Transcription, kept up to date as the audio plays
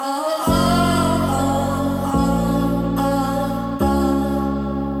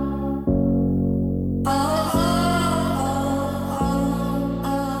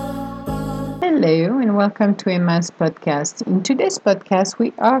welcome to Emma's podcast. In today's podcast,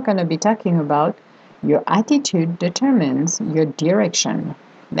 we are going to be talking about your attitude determines your direction.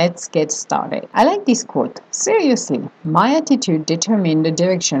 Let's get started. I like this quote. Seriously, my attitude determined the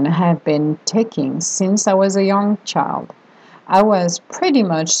direction I have been taking since I was a young child. I was pretty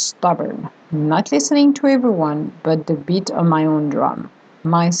much stubborn, not listening to everyone but the beat of my own drum,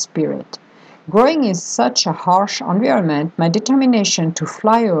 my spirit. Growing in such a harsh environment, my determination to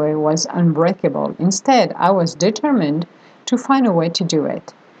fly away was unbreakable. Instead, I was determined to find a way to do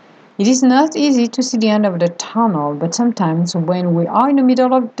it. It is not easy to see the end of the tunnel, but sometimes when we are in the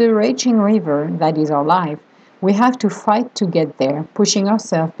middle of the raging river that is our life, we have to fight to get there, pushing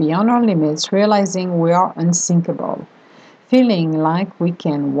ourselves beyond our limits, realizing we are unsinkable, feeling like we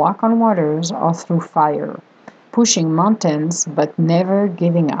can walk on waters or through fire, pushing mountains but never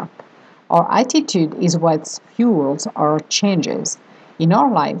giving up. Our attitude is what fuels our changes. In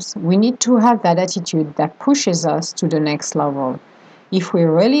our lives, we need to have that attitude that pushes us to the next level. If we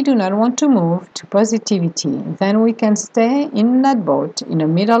really do not want to move to positivity, then we can stay in that boat in the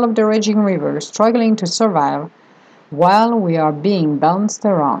middle of the raging river, struggling to survive while we are being bounced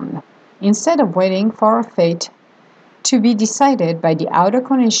around. Instead of waiting for our fate to be decided by the outer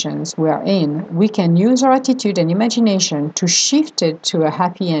conditions we are in, we can use our attitude and imagination to shift it to a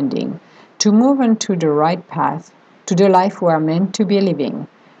happy ending, to move onto the right path, to the life we are meant to be living.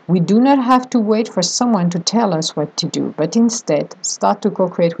 We do not have to wait for someone to tell us what to do, but instead start to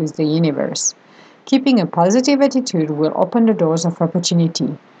co-create with the universe. Keeping a positive attitude will open the doors of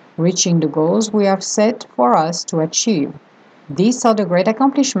opportunity, reaching the goals we have set for us to achieve. These are the great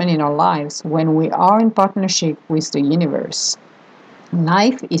accomplishments in our lives when we are in partnership with the universe.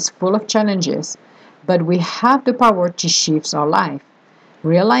 Life is full of challenges, but we have the power to shift our life,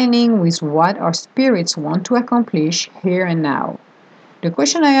 realigning with what our spirits want to accomplish here and now. The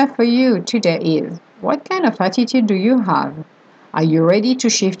question I have for you today is, what kind of attitude do you have? Are you ready to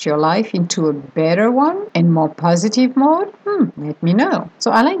shift your life into a better one and more positive mode? Let me know.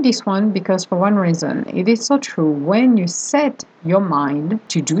 So I like this one because for one reason, it is so true. When you set your mind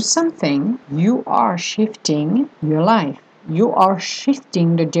to do something, you are shifting your life. You are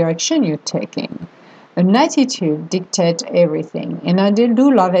shifting the direction you're taking. An attitude dictates everything. And I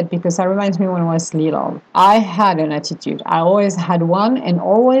do love it because it reminds me when I was little. I had an attitude. I always had one and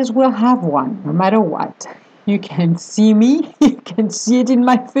always will have one, no matter what. You can see me, you can see it in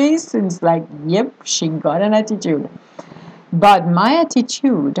my face, and it's like, yep, she got an attitude. But my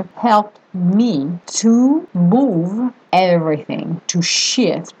attitude helped me to move everything, to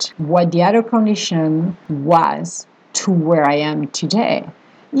shift what the other condition was to where I am today.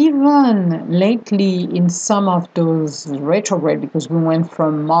 Even lately, in some of those retrograde, because we went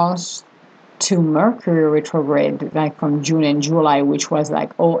from Mars to Mercury retrograde, like from June and July, which was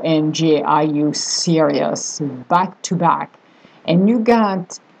like, OMG, are you serious? Back to back. And you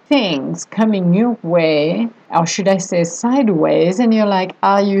got things coming your way, or should I say sideways, and you're like,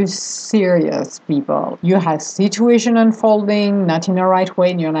 are you serious, people? You have situation unfolding, not in the right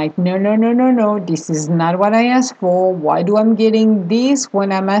way, and you're like, no, no, no, no, no, this is not what I asked for. Why do I'm getting this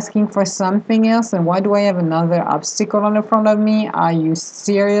when I'm asking for something else? And why do I have another obstacle on the front of me? Are you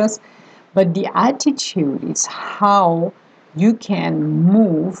serious? But the attitude is how you can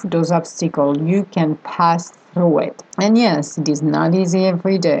move those obstacles. You can pass through it. And yes, it is not easy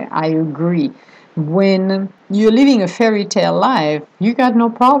every day. I agree. When you're living a fairy tale life, you got no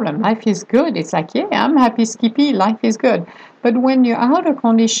problem. Life is good. It's like, yeah, I'm happy, Skippy. Life is good. But when your outer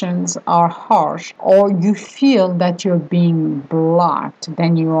conditions are harsh or you feel that you're being blocked,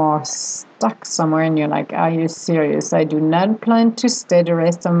 then you are stuck somewhere and you're like, are you serious? I do not plan to stay the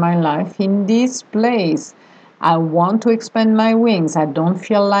rest of my life in this place. I want to expand my wings. I don't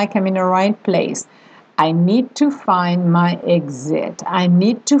feel like I'm in the right place. I need to find my exit. I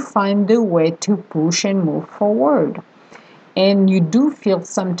need to find the way to push and move forward. And you do feel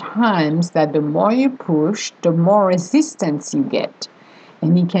sometimes that the more you push, the more resistance you get.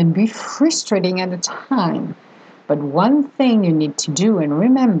 And it can be frustrating at the time. But one thing you need to do and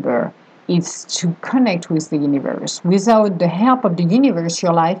remember is to connect with the universe. Without the help of the universe,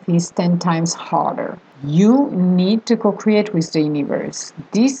 your life is 10 times harder. You need to co-create with the universe.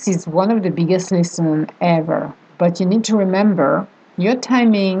 This is one of the biggest lessons ever. But you need to remember your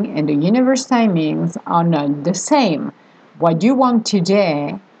timing and the universe timings are not the same. What you want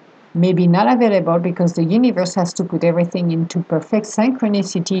today may be not available because the universe has to put everything into perfect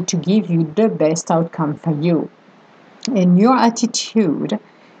synchronicity to give you the best outcome for you. And your attitude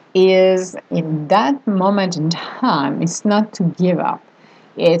is in that moment in time, it's not to give up.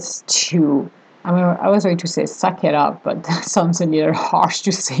 It's to I was going to say suck it up, but that sounds a little harsh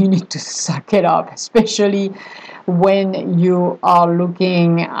to say you need to suck it up, especially when you are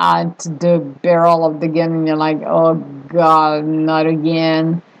looking at the barrel of the gun and you're like, oh God, not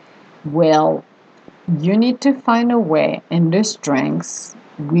again. Well, you need to find a way and the strengths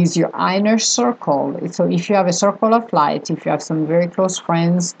with your inner circle. So if you have a circle of light, if you have some very close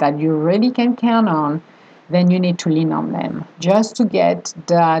friends that you really can count on, then you need to lean on them just to get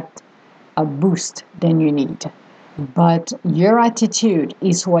that a boost than you need. But your attitude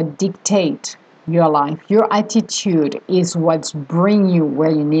is what dictates your life. Your attitude is what's bring you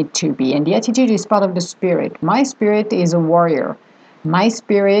where you need to be. And the attitude is part of the spirit. My spirit is a warrior. My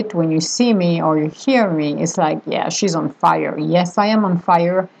spirit, when you see me or you hear me, it's like, yeah, she's on fire. Yes, I am on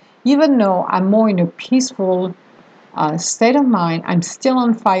fire. Even though I'm more in a peaceful state of mind, I'm still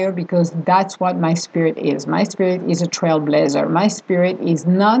on fire because that's what my spirit is. My spirit is a trailblazer. My spirit is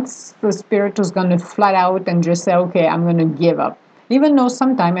not the spirit who's going to flat out and just say, okay, I'm going to give up. Even though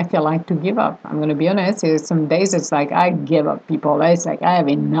sometimes I feel like to give up. I'm going to be honest. Some days it's like I give up, people. It's like I have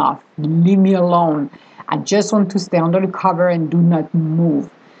enough. Leave me alone. I just want to stay under the cover and do not move.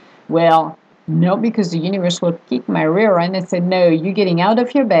 Well, no, because the universe will kick my rear end and say, no, you're getting out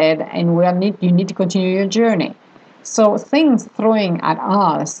of your bed and you need to continue your journey. So things throwing at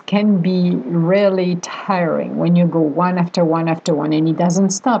us can be really tiring when you go one after one after one and it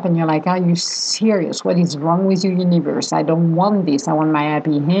doesn't stop and you're like, are you serious? What is wrong with your universe? I don't want this. I want my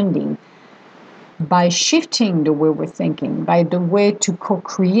happy ending. By shifting the way we're thinking, by the way to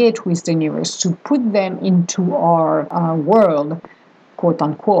co-create with the universe, to put them into our world, quote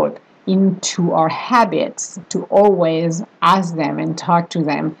unquote, into our habits, to always ask them and talk to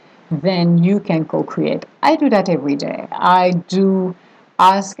them, then you can co-create. I do that every day. I do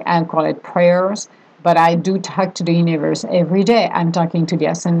ask and call it prayers, but I do talk to the universe every day. I'm talking to the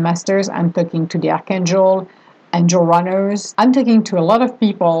ascended masters, I'm talking to the archangel, angel runners. I'm talking to a lot of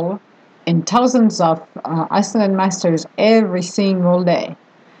people and thousands of ascended masters every single day.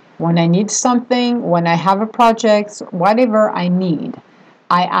 When I need something, when I have a project, whatever I need,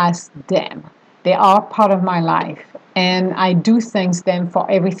 I ask them. They are part of my life. And I do thank them for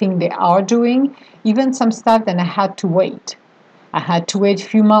everything they are doing, even some stuff that I had to wait. I had to wait a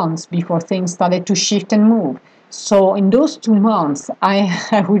few months before things started to shift and move. So in those 2 months,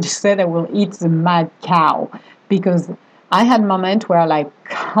 I would say I will eat the mad cow because I had moments where like,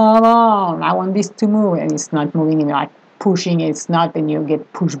 come on, I want this to move and it's not moving and you're like pushing it's not and you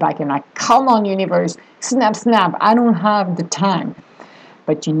get pushed back and like, come on universe, snap, snap. I don't have the time.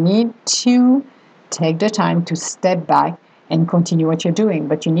 But you need to take the time to step back and continue what you're doing.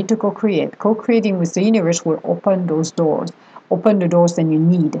 But you need to co-create. Co-creating with the universe will open those doors. Open the doors that you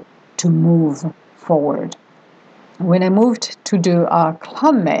need to move forward. When I moved to the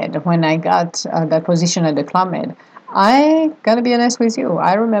Club Med, when I got that position at the Club Med, I gotta be honest with you.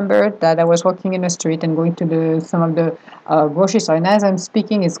 I remember that I was walking in the street and going to some of the grocery store, and as I'm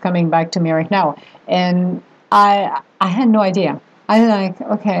speaking, it's coming back to me right now. And I had no idea. I'm like,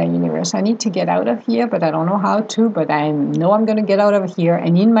 okay, universe, I need to get out of here, but I don't know how to. But I know I'm gonna get out of here.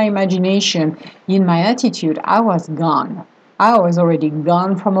 And in my imagination, in my attitude, I was gone. I was already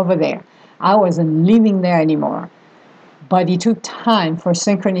gone from over there. I wasn't living there anymore. But it took time for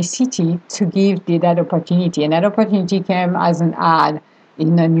synchronicity to give that opportunity. And that opportunity came as an ad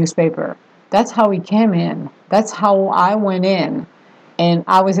in a newspaper. That's how it came in. That's how I went in. And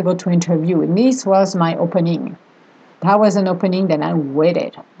I was able to interview. And this was my opening. That was an opening that I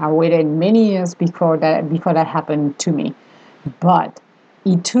waited. I waited many years before that happened to me. But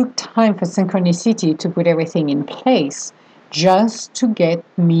it took time for synchronicity to put everything in place just to get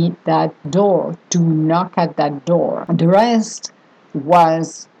me that door, to knock at that door. The rest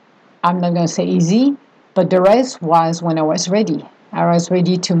was, I'm not going to say easy, but the rest was when I was ready. I was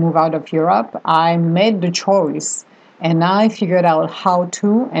ready to move out of Europe. I made the choice and I figured out how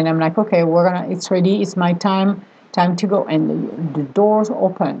to, and I'm like, okay, it's ready, it's my time to go. And the doors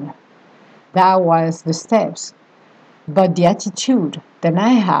open. That was the steps. But the attitude that I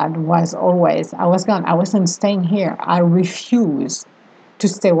had was always, I was gone. I wasn't staying here. I refused to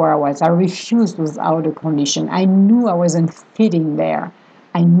stay where I was. I refused without a condition. I knew I wasn't fitting there.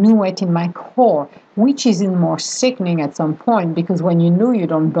 I knew it in my core, which is even more sickening at some point because when you know you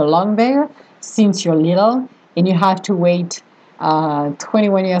don't belong there since you're little and you have to wait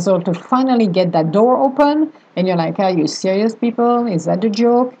 21 years old to finally get that door open and you're like, are you serious, people? Is that a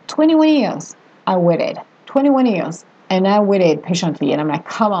joke? 21 years. I waited. 21 years. And I waited patiently. And I'm like,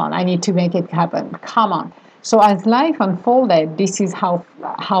 come on, I need to make it happen. Come on. So as life unfolded, this is how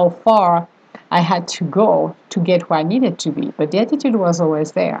far I had to go to get where I needed to be. But the attitude was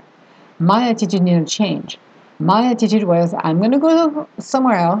always there. My attitude didn't change. My attitude was, I'm going to go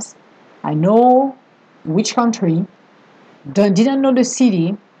somewhere else. I know which country, didn't know the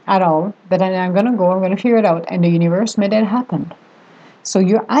city at all, but I'm going to go, I'm going to figure it out. And the universe made it happen. So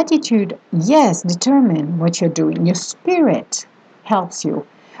your attitude, yes, determine what you're doing. Your spirit helps you.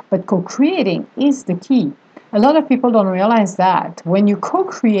 But co-creating is the key. A lot of people don't realize that. When you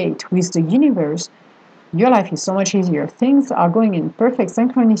co-create with the universe, your life is so much easier. Things are going in perfect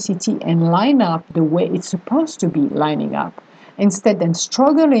synchronicity and line up the way it's supposed to be lining up, instead than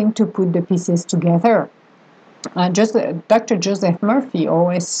struggling to put the pieces together. Dr. Joseph Murphy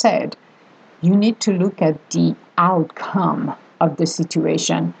always said, you need to look at the outcome of the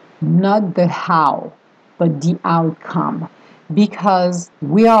situation, not the how, but the outcome. Because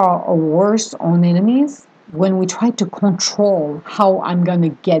we are our worst own enemies when we try to control how I'm going to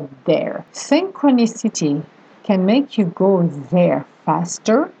get there. Synchronicity can make you go there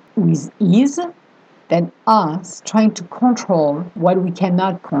faster with ease than us trying to control what we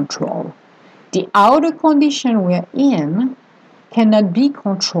cannot control. The outer condition we're in cannot be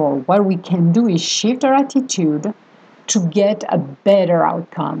controlled. What we can do is shift our attitude to get a better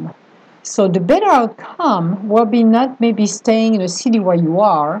outcome. So the better outcome will be not maybe staying in a city where you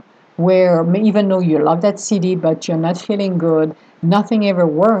are, where even though you love that city, but you're not feeling good, nothing ever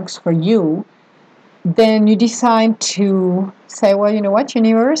works for you. Then you decide to say, well, you know what,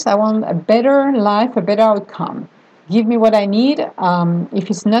 universe, I want a better life, a better outcome. Give me what I need. If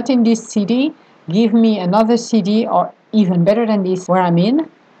it's not in this city, give me another city, or even better than this where I'm in.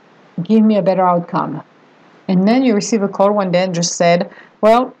 Give me a better outcome. And then you receive a call one day and just said,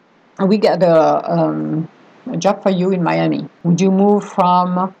 well, we got a job for you in Miami. Would you move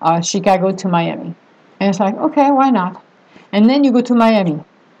from Chicago to Miami? And it's like, okay, why not? And then you go to Miami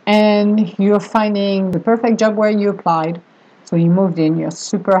and you're finding the perfect job where you applied. So you moved in, you're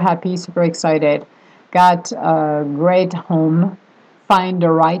super happy, super excited, got a great home, find the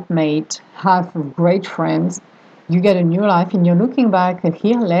right mate, have great friends. You get a new life and you're looking back a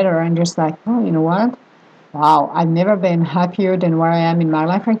year later and just like, oh, you know what? Wow, I've never been happier than where I am in my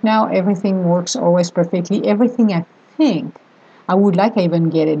life right now. Everything works always perfectly. Everything I think I would like, I even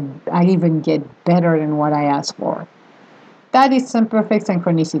get better than what I asked for. That is some perfect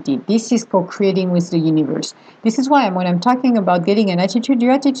synchronicity. This is co-creating with the universe. This is why when I'm talking about getting an attitude,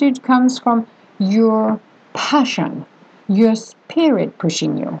 your attitude comes from your passion, your spirit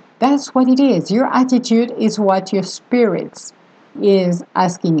pushing you. That's what it is. Your attitude is what your spirit is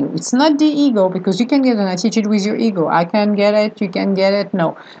asking you. It's not the ego, because you can get an attitude with your ego. I can get it, you can get it.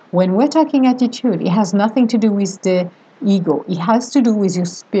 No. When we're talking attitude, it has nothing to do with the ego. It has to do with your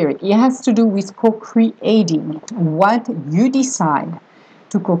spirit. It has to do with co-creating. What you decide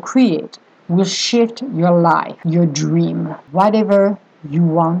to co-create will shift your life, your dream, whatever you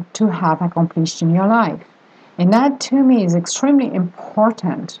want to have accomplished in your life. And that to me is extremely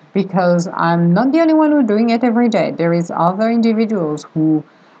important, because I'm not the only one who's doing it every day. There is other individuals who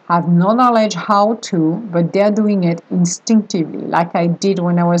have no knowledge how to, but they're doing it instinctively, like I did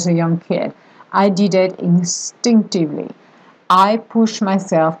when I was a young kid. I did it instinctively. I pushed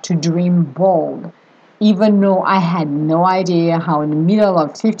myself to dream bold, even though I had no idea how in the middle of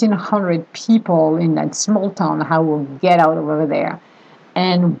 1,500 people in that small town, how we'll get out of over there.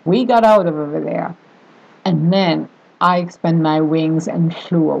 And we got out of over there. And then I expanded my wings and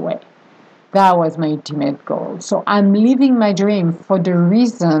flew away. That was my ultimate goal. So I'm living my dream for the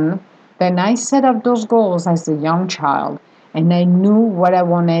reason that I set up those goals as a young child, and I knew what I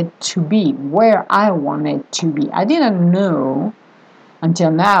wanted to be, where I wanted to be. I didn't know until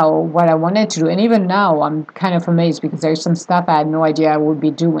now what I wanted to do. And even now, I'm kind of amazed, because there's some stuff I had no idea I would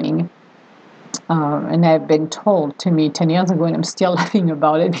be doing. And I've been told to me 10 years ago, and I'm still laughing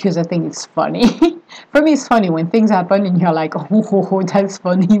about it because I think it's funny. For me, it's funny when things happen and you're like, oh, that's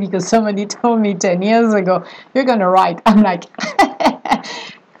funny because somebody told me 10 years ago, you're going to write. I'm like,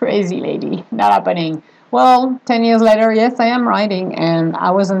 crazy lady, not happening. Well, 10 years later, yes, I am writing, and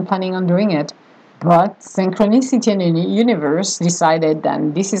I wasn't planning on doing it. But synchronicity in the universe decided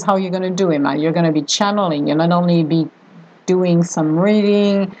that this is how you're going to do it, man. You're going to be channeling. You'll not only be doing some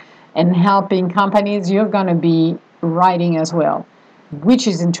reading and helping companies, you're going to be writing as well, which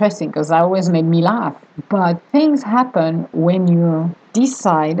is interesting because that always made me laugh. But things happen when you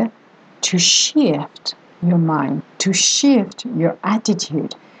decide to shift your mind, to shift your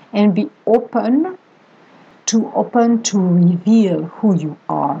attitude, and be open to reveal who you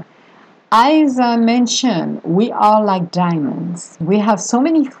are. As I mentioned, we are like diamonds. We have so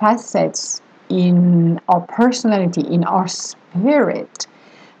many facets in our personality, in our spirit,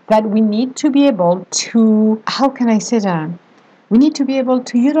 that we need to be able to, how can I say that? We need to be able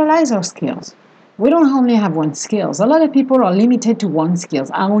to utilize our skills. We don't only have one skills. A lot of people are limited to one skills.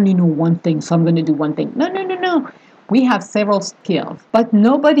 I only know one thing, so I'm going to do one thing. No, no, no, no. We have several skills, but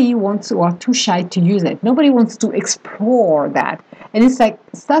nobody wants or are too shy to use it. Nobody wants to explore that. And it's like,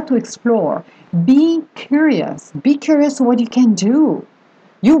 start to explore. Be curious. Be curious what you can do.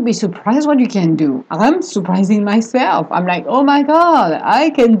 You'll be surprised what you can do. I'm surprising myself. I'm like, oh my God, I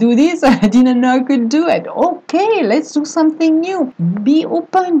can do this. I didn't know I could do it. Okay, let's do something new. Be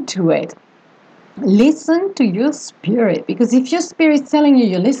open to it. Listen to your spirit, because if your spirit's telling you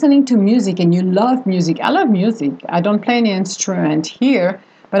you're listening to music and you love music, I love music. I don't play any instrument here,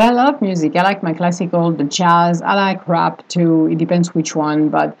 but I love music. I like my classical, the jazz. I like rap too. It depends which one,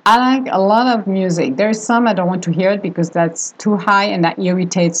 but I like a lot of music. There's some I don't want to hear it because that's too high and that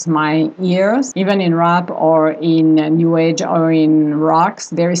irritates my ears. Even in rap or in new age or in rocks,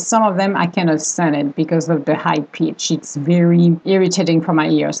 there is some of them I cannot stand it because of the high pitch. It's very irritating for my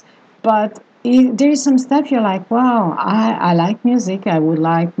ears. But there is some stuff you're like, wow, I like music. I would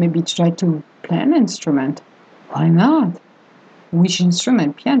like maybe to try to play an instrument. Why not? Which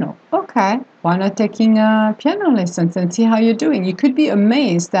instrument? Piano. Okay. Why not taking a piano lessons and see how you're doing? You could be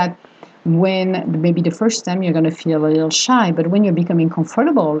amazed that when maybe the first time you're going to feel a little shy, but when you're becoming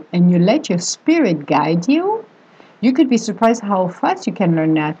comfortable and you let your spirit guide you, you could be surprised how fast you can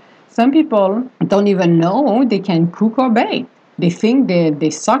learn that. Some people don't even know they can cook or bake. They think they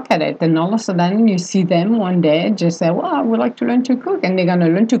suck at it, and all of a sudden you see them one day just say, well, I would like to learn to cook, and they're going to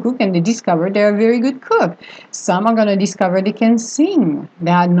learn to cook, and they discover they're a very good cook. Some are going to discover they can sing. They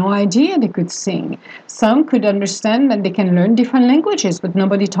had no idea they could sing. Some could understand that they can learn different languages, but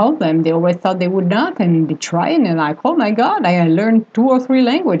nobody told them. They always thought they would not, and they try, and they're like, oh my God, I learned 2 or 3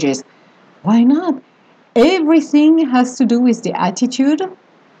 languages. Why not? Everything has to do with the attitude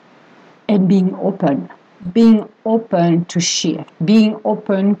and being open to shift, being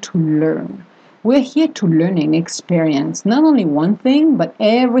open to learn. We're here to learn and experience not only one thing, but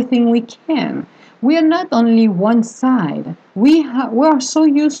everything we can. We are not only one side. We are so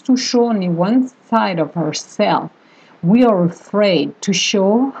used to show only one side of ourselves. We are afraid to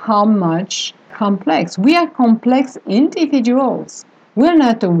show how much complex. We are complex individuals. We're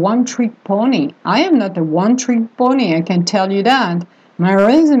not a one-trick pony. I am not a one-trick pony, I can tell you that. My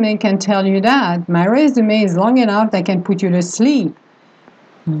resume can tell you that. My resume is long enough that can put you to sleep.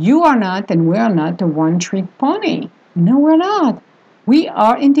 You are not, and we are not a one-trick pony. No, we're not. We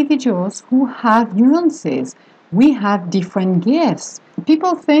are individuals who have nuances. We have different gifts.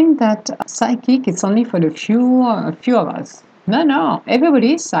 People think that psychic is only for the few of us. No, no.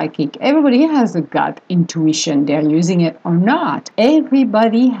 Everybody is psychic. Everybody has a gut intuition. They're using it or not.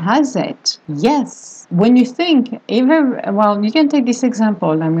 Everybody has it. Yes. When you think, well, you can take this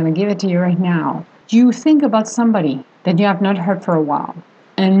example. I'm going to give it to you right now. You think about somebody that you have not heard for a while.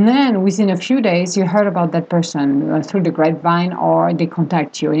 And then within a few days, you heard about that person through the grapevine, or they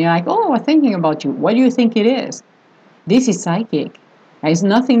contact you. And you're like, oh, I'm thinking about you. What do you think it is? This is psychic. There's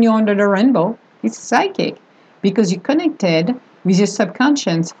nothing new under the rainbow. It's psychic. Because you connected with your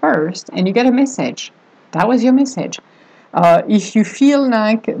subconscious first and you get a message. That was your message. If you feel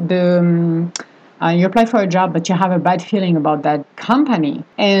like you apply for a job but you have a bad feeling about that company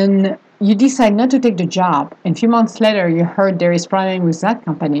and you decide not to take the job, and a few months later you heard there is problem with that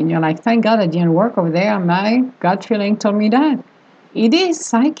company and you're like, thank God I didn't work over there, my gut feeling told me that. It is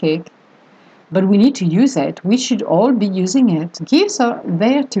psychic, but we need to use it. We should all be using it. Gifts are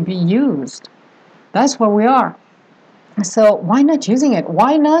there to be used. That's what we are. So why not using it?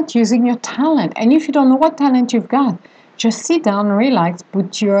 Why not using your talent? And if you don't know what talent you've got, just sit down, relax,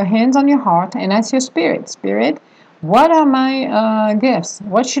 put your hands on your heart and ask your spirit. Spirit, what are my gifts?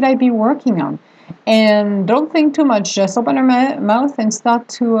 What should I be working on? And don't think too much. Just open your mouth and start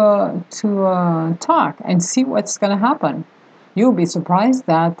to talk and see what's going to happen. You'll be surprised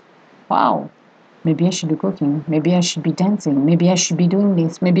that, wow, maybe I should do cooking. Maybe I should be dancing. Maybe I should be doing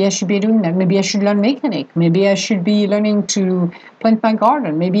this. Maybe I should be doing that. Maybe I should learn mechanic. Maybe I should be learning to plant my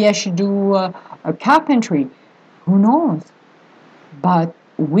garden. Maybe I should do a carpentry. Who knows? But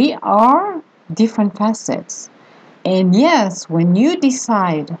we are different facets. And yes, when you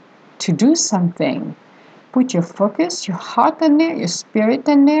decide to do something, put your focus, your heart in there, your spirit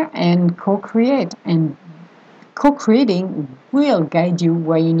in there, and co-create. And co-creating will guide you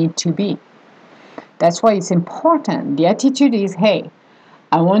where you need to be. That's why it's important. The attitude is, hey,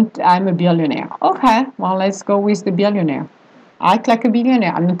 I'm a billionaire. Okay, well, let's go with the billionaire. Act like a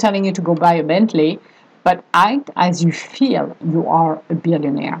billionaire. I'm not telling you to go buy a Bentley, but act as you feel you are a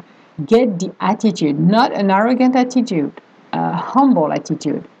billionaire. Get the attitude, not an arrogant attitude, a humble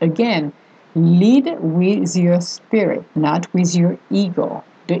attitude. Again, Lead with your spirit, not with your ego.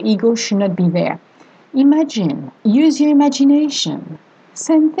 The ego should not be there. Imagine, use your imagination.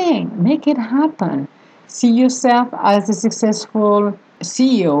 Same thing, make it happen. See yourself as a successful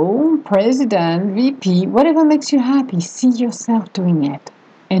CEO, president, VP, whatever makes you happy. See yourself doing it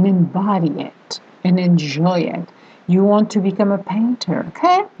and embody it and enjoy it. You want to become a painter.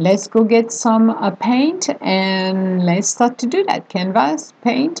 Okay, let's go get some paint and let's start to do that. Canvas,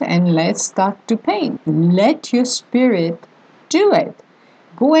 paint, and let's start to paint. Let your spirit do it.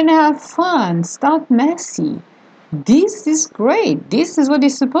 Go and have fun. Start messy. This is great. This is what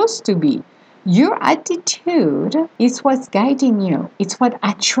it's supposed to be. Your attitude is what's guiding you. It's what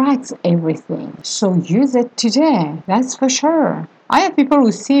attracts everything. So use it today. That's for sure. I have people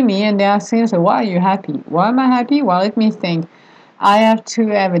who see me and they are saying, so why are you happy? Why am I happy? Well, let me think. I have to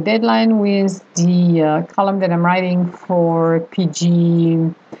have a deadline with the column that I'm writing for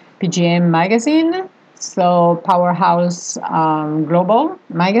PGM magazine. So Powerhouse Global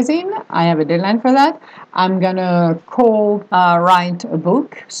magazine. I have a deadline for that. I'm gonna write a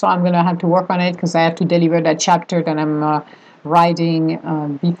book, so I'm gonna have to work on it because I have to deliver that chapter that I'm writing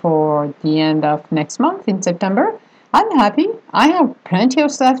before the end of next month in September. I'm happy. I have plenty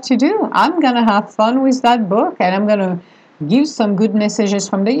of stuff to do. I'm gonna have fun with that book, and I'm gonna give some good messages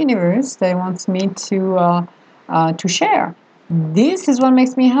from the universe that wants me to share. This is what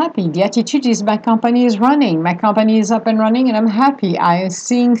makes me happy. The attitude is my company is running. My company is up and running and I'm happy. I am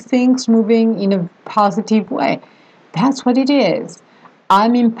seeing things moving in a positive way. That's what it is.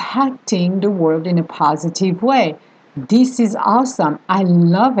 I'm impacting the world in a positive way. This is awesome. I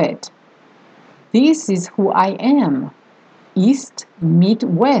love it. This is who I am. East meet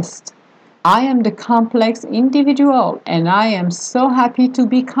West. I am the complex individual and I am so happy to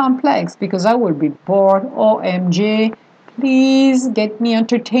be complex because I will be bored. OMG. Please get me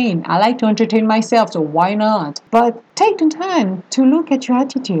entertained. I like to entertain myself, so why not? But take the time to look at your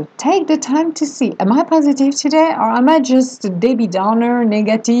attitude. Take the time to see, am I positive today or am I just a Debbie Downer,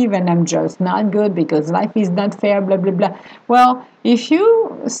 negative, and I'm just not good because life is not fair, blah, blah, blah. Well, if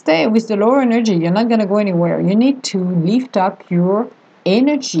you stay with the lower energy, you're not going to go anywhere. You need to lift up your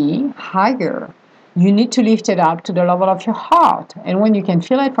energy higher. You need to lift it up to the level of your heart. And when you can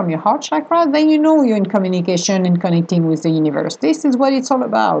feel it from your heart chakra, then you know you're in communication and connecting with the universe. This is what it's all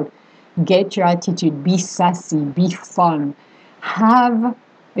about. Get your attitude, be sassy, be fun, have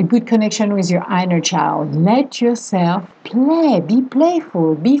a good connection with your inner child. Let yourself play, be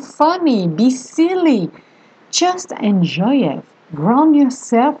playful, be funny, be silly. Just enjoy it. Ground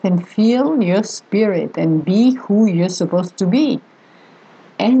yourself and feel your spirit and be who you're supposed to be.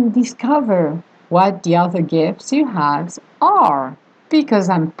 And discover what the other gifts you have are. Because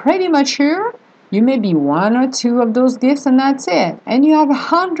I'm pretty much sure you may be one or two of those gifts and that's it. And you have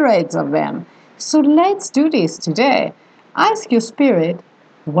hundreds of them. So let's do this today. Ask your spirit,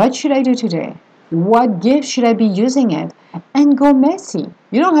 what should I do today? What gift should I be using it? And go messy.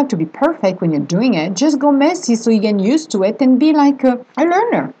 You don't have to be perfect when you're doing it. Just go messy so you get used to it and be like a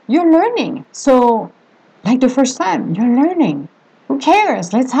learner. You're learning. So, like the first time, you're learning. Who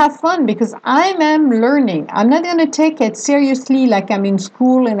cares? Let's have fun because I am learning. I'm not going to take it seriously like I'm in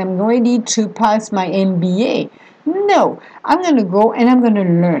school and I'm ready to pass my MBA. No, I'm going to go and I'm going to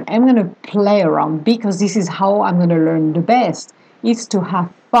learn. I'm going to play around because this is how I'm going to learn the best. It's to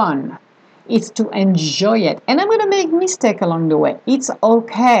have fun. It's to enjoy it. And I'm going to make mistakes along the way. It's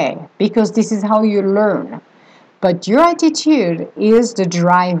okay because this is how you learn. But your attitude is the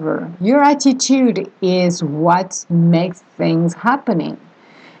driver. Your attitude is what makes things happening.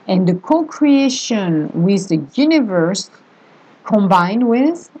 And the co-creation with the universe combined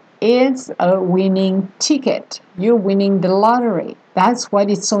with is a winning ticket. You're winning the lottery. That's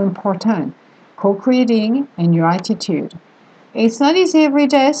what is so important. Co-creating and your attitude. It's not easy every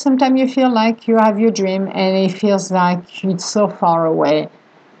day. Sometimes you feel like you have your dream and it feels like it's so far away.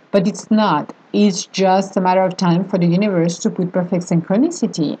 But it's not. It's just a matter of time for the universe to put perfect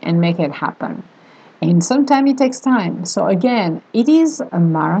synchronicity and make it happen. And sometimes it takes time. So again, it is a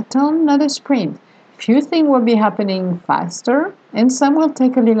marathon, not a sprint. Few things will be happening faster and some will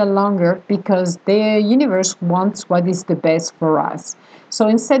take a little longer because the universe wants what is the best for us. So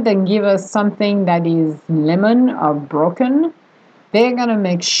instead they give us something that is lemon or broken, they're going to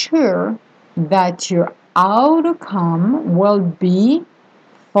make sure that your outcome will be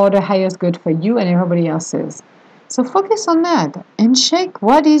for the highest good for you and everybody else's. So focus on that and check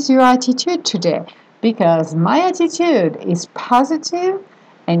what is your attitude today because my attitude is positive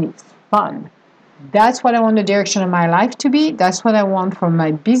and it's fun. That's what I want the direction of my life to be. That's what I want for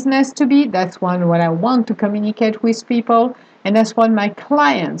my business to be. That's what I want to communicate with people. And that's what my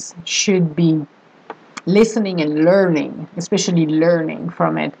clients should be listening and learning, especially learning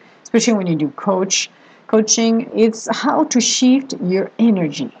from it, especially when you do coaching. It's how to shift your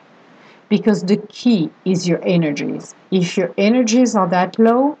energy, because the key is your energies. If your energies are that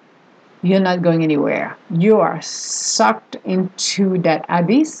low, you're not going anywhere. You are sucked into that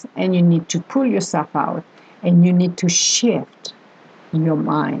abyss, and you need to pull yourself out, and you need to shift your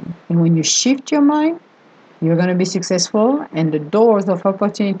mind. And when you shift your mind, you're going to be successful, and the doors of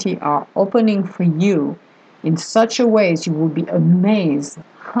opportunity are opening for you in such a way you will be amazed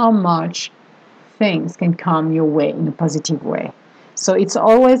how much things can come your way in a positive way. So it's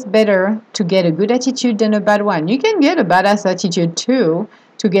always better to get a good attitude than a bad one. You can get a badass attitude too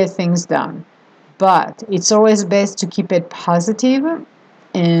to get things done, but it's always best to keep it positive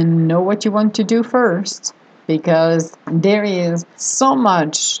and know what you want to do first, because there is so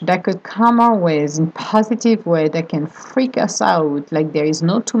much that could come our ways in positive way that can freak us out like there is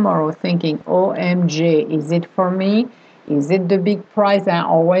no tomorrow, thinking, OMG, is it for me? Is it the big prize I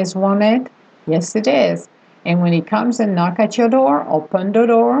always wanted? Yes, it is. And when it comes and knock at your door, open the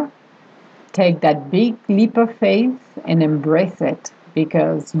door, take that big leap of faith and embrace it,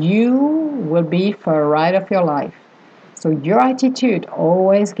 because you will be for a ride of your life. So your attitude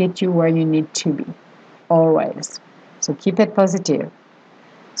always gets you where you need to be. Always. So keep it positive.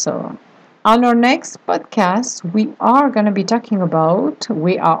 So on our next podcast, we are going to be talking about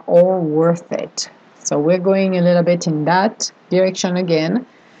we are all worth it. So we're going a little bit in that direction again,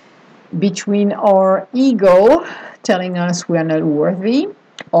 between our ego telling us we are not worthy,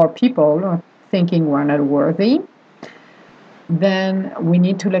 or people thinking we're not worthy. Then we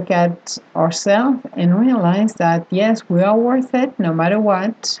need to look at ourselves and realize that yes, we are worth it no matter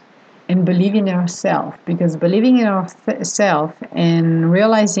what, and believe in ourselves, because believing in ourselves and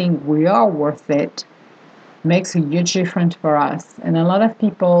realizing we are worth it makes a huge difference for us. And a lot of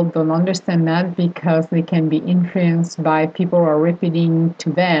people don't understand that, because they can be influenced by people who are repeating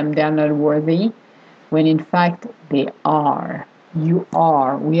to them they're not worthy, when in fact they are. You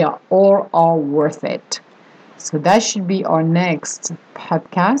are. We are all worth it. So that should be our next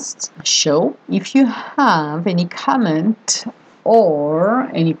podcast show. If you have any comment or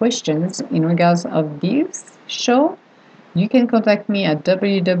any questions in regards of this show, you can contact me at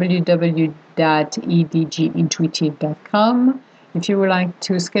www.edgintuitive.com. If you would like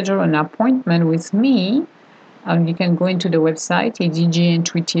to schedule an appointment with me, you can go into the website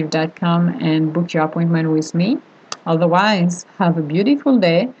edgintuitive.com and book your appointment with me. Otherwise, have a beautiful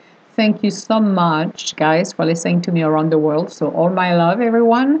day. Thank you so much, guys, for listening to me around the world. So all my love,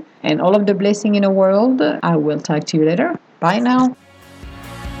 everyone, and all of the blessing in the world. I will talk to you later. Bye now.